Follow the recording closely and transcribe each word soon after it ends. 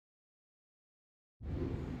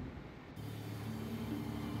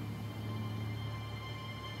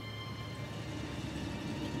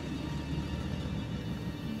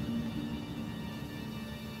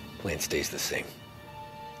plan stays the same.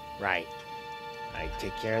 Right. I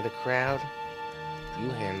take care of the crowd, you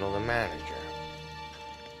handle the manager.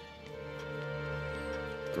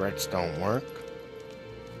 Threats don't work,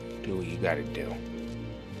 do what you gotta do.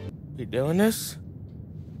 You doing this?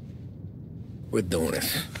 We're doing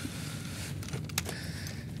this.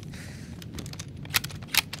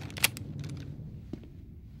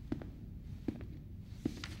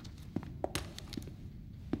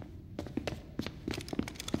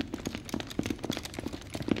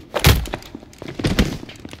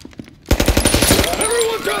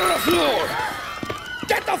 Everyone down on the floor!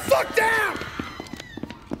 Get the fuck down!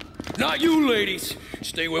 Not you, ladies.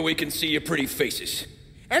 Stay where we can see your pretty faces.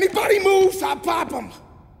 Anybody moves, I'll pop them!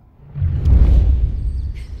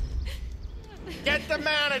 Get the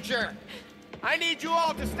manager! I need you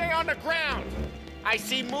all to stay on the ground. I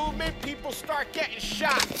see movement, people start getting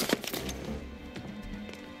shot.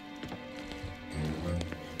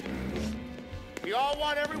 We all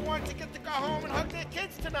want everyone to get to go home and hug their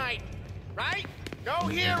kids tonight, right? No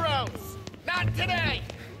heroes. Not today.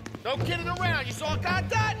 No kidding around. You all got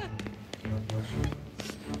that?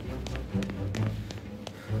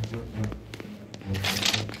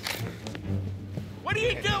 What are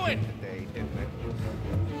you doing?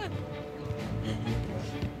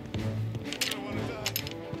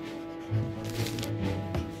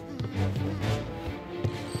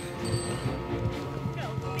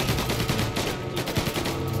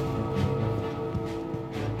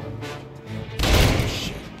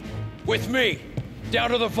 With me! Down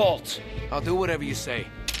to the vault! I'll do whatever you say.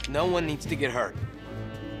 No one needs to get hurt.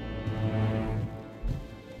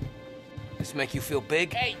 This make you feel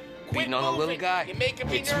big? Hey, Beating on a little guy? You're making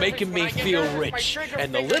me It's nervous. making me When I get feel nervous, my rich, trigger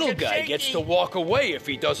and the fingers little get guy shaky. gets to walk away if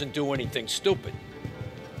he doesn't do anything stupid.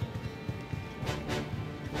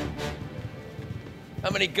 How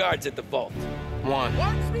many guards at the vault? One.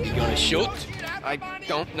 You gonna shoot? I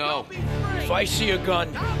don't know. If I see a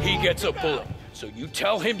gun, he gets a bullet. So you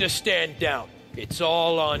tell him to stand down. It's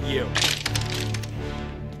all on you.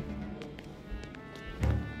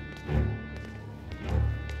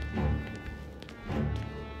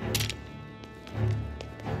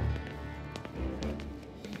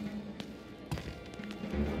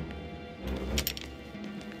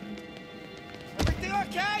 Everything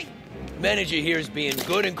okay? Manager here is being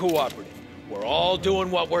good and cooperative. We're all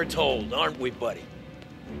doing what we're told, aren't we, buddy?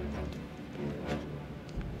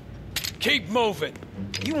 Keep moving.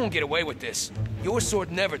 You won't get away with this. Your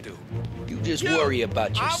sword never do. You just worry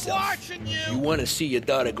about I'm yourself. watching you. You want to see your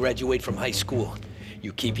daughter graduate from high school.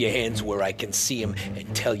 You keep your hands where I can see them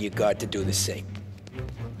and tell your guard to do the same.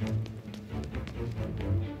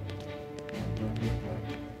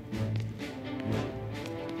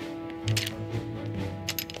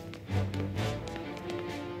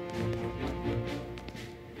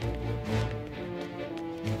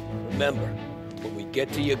 Remember, when we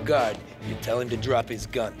get to your guard, you tell him to drop his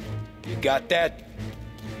gun. You got that?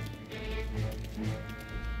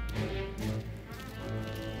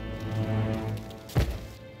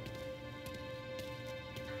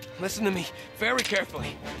 Listen to me very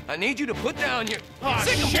carefully. I need you to put down your... Oh,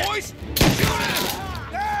 Sick 'em, shit. boys! Shoot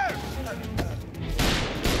him!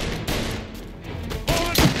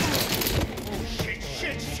 Oh,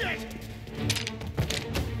 shit.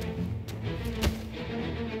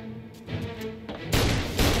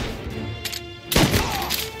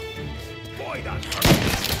 Boy, that hurt.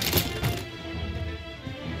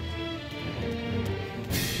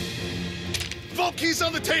 Vault key's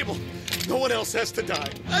on the table. No one else has to die.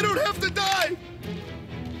 I don't have to die!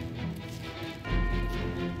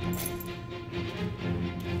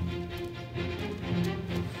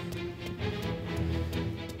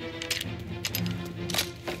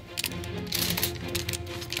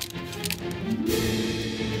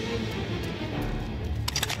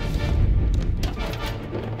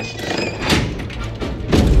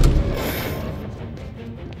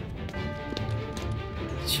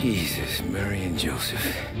 Jesus, Mary and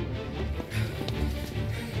Joseph.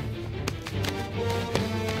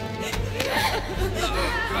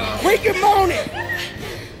 Quick and moan it!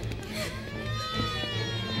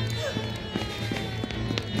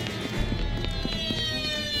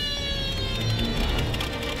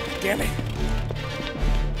 Damn it.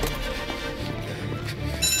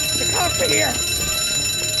 The cops are here.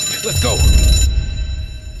 Let's go.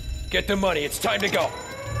 Get the money. It's time to go.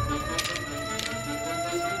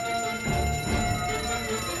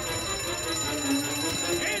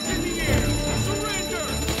 Hands in the air! Surrender!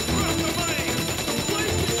 Drop the money! The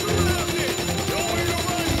place is surrounded! Nowhere to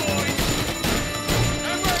run, boys!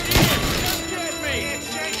 I'm right here! Just get me! Can't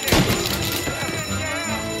shake it!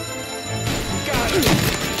 Got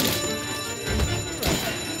it!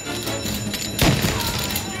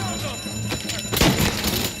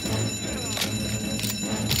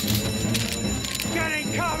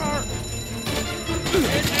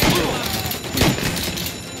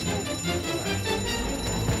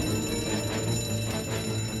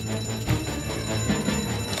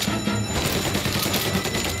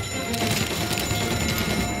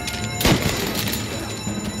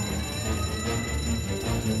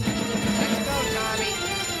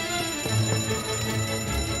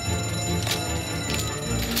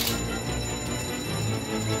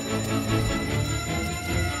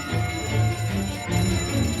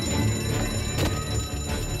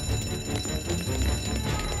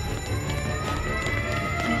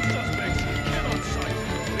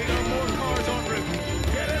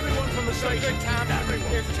 It's a good town.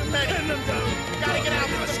 There's too many. Pin them down. Gotta get out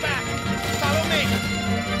from the back. Follow me.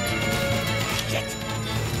 Shit.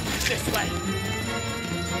 This way.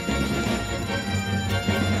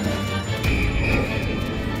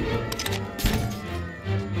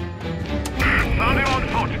 Found him on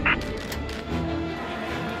foot.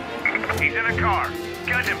 He's in a car.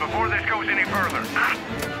 Get him before this goes any further.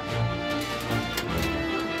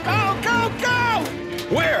 Go, go,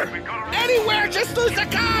 go! Where? Anywhere, just lose the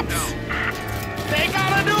cops! They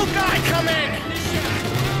got a new guy coming!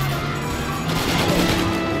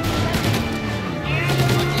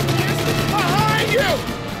 Behind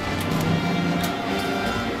you!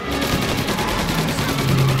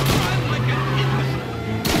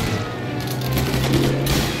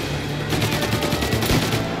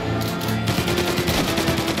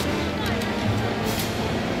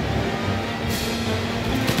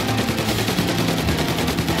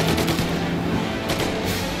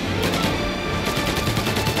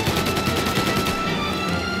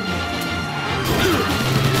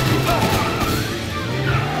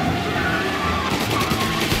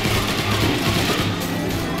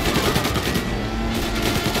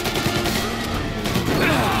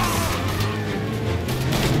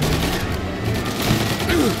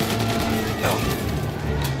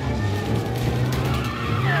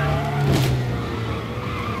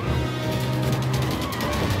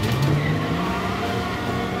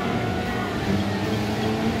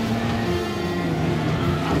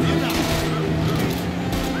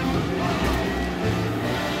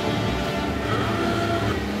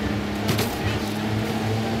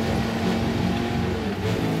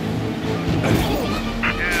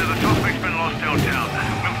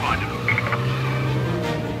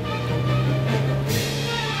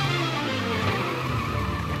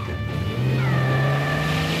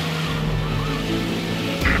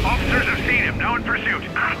 Now in pursuit.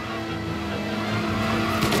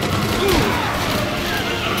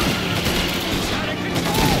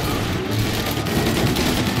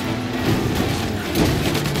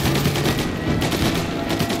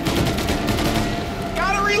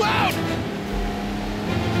 Gotta reload!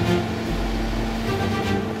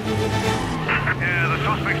 Yeah, the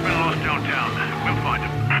suspect's been lost downtown. We'll find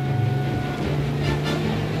him.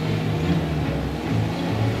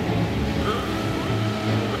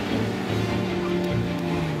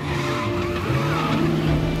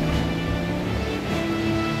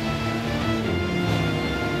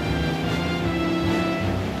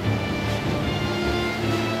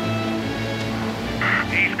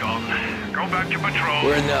 He's gone. Go back to patrol.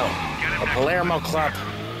 Where now? A Palermo club.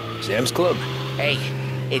 Sam's Club. Hey,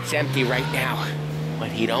 it's empty right now.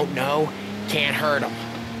 What he don't know can't hurt him.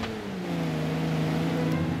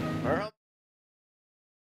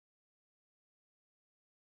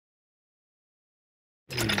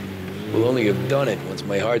 We'll only have done it once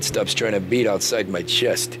my heart stops trying to beat outside my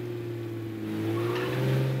chest.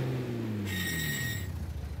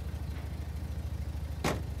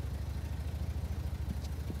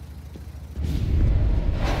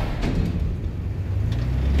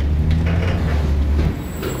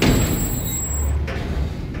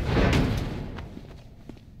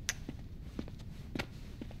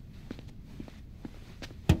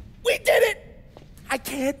 We did it! I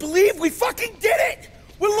can't believe we fucking did it!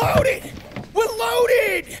 We're loaded! We're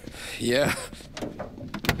loaded! Yeah,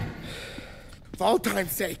 For all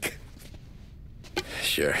time's sake.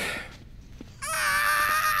 sure.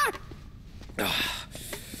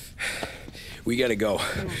 We gotta go.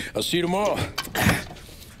 I'll see you tomorrow.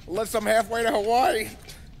 Unless I'm halfway to Hawaii.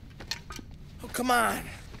 Oh, come on.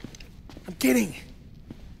 I'm kidding.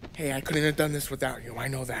 Hey, I couldn't have done this without you. I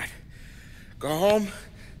know that. Go home,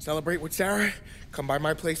 celebrate with Sarah, come by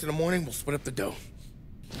my place in the morning, we'll split up the dough.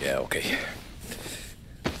 Yeah, okay.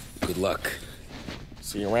 Good luck.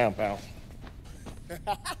 See you around, pal.